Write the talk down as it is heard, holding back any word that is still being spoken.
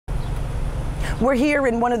We're here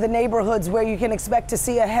in one of the neighborhoods where you can expect to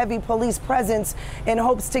see a heavy police presence in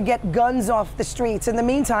hopes to get guns off the streets. In the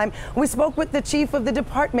meantime, we spoke with the chief of the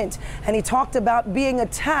department, and he talked about being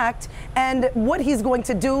attacked and what he's going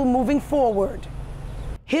to do moving forward.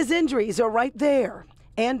 His injuries are right there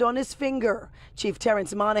and on his finger. Chief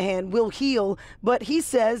Terence Monahan will heal, but he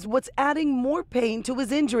says what's adding more pain to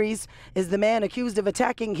his injuries is the man accused of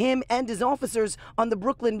attacking him and his officers on the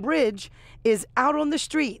Brooklyn Bridge is out on the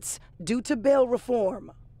streets due to bail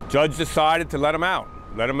reform. Judge decided to let him out.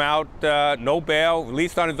 Let him out, no bail,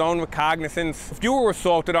 released on his own recognizance. If you were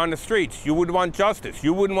assaulted on the streets, you would want justice.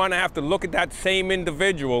 You wouldn't want to have to look at that same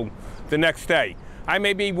individual the next day. I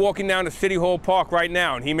may be walking down to City Hall Park right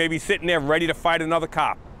now, and he may be sitting there ready to fight another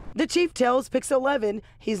cop. The chief tells Pix 11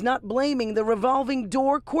 he's not blaming the revolving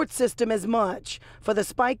door court system as much for the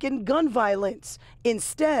spike in gun violence.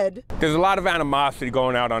 Instead, there's a lot of animosity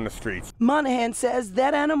going out on the streets. Monahan says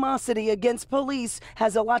that animosity against police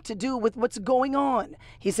has a lot to do with what's going on.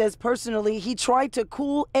 He says personally he tried to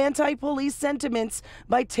cool anti-police sentiments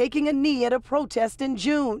by taking a knee at a protest in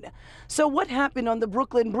June. So what happened on the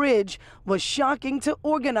Brooklyn Bridge was shocking to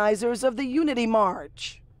organizers of the Unity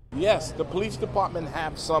March. Yes, the police department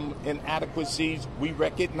have some inadequacies. We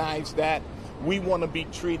recognize that. We want to be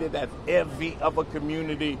treated as every other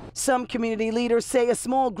community. Some community leaders say a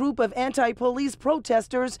small group of anti-police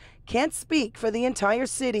protesters can't speak for the entire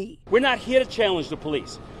city. We're not here to challenge the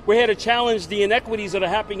police. We're here to challenge the inequities that are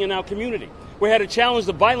happening in our community. We're here to challenge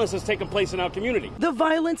the violence that's taking place in our community. The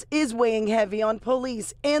violence is weighing heavy on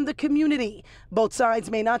police and the community. Both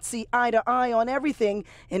sides may not see eye to eye on everything,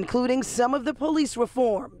 including some of the police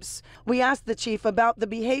reforms. We asked the chief about the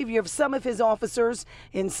behavior of some of his officers,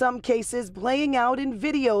 in some cases playing out in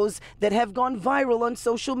videos that have gone viral on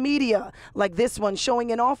social media, like this one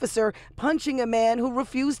showing an officer punching a man who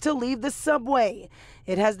refused to leave the subway.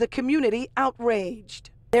 It has the community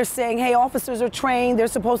outraged. They're saying, hey, officers are trained, they're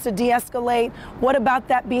supposed to de-escalate. What about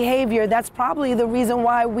that behavior? That's probably the reason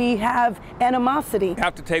why we have animosity. You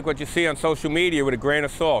have to take what you see on social media with a grain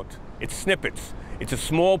of salt. It's snippets. It's a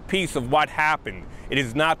small piece of what happened. It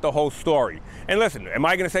is not the whole story. And listen, am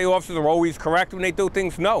I going to say officers are always correct when they do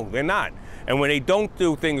things? No, they're not. And when they don't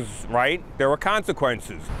do things right, there are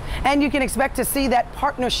consequences. And you can expect to see that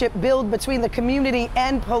partnership build between the community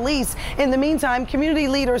and police. In the meantime, community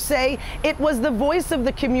leaders say it was the voice of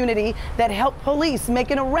the community that helped police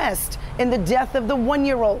make an arrest in the death of the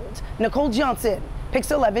 1-year-old. Nicole Johnson,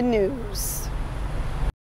 Pix 11 News.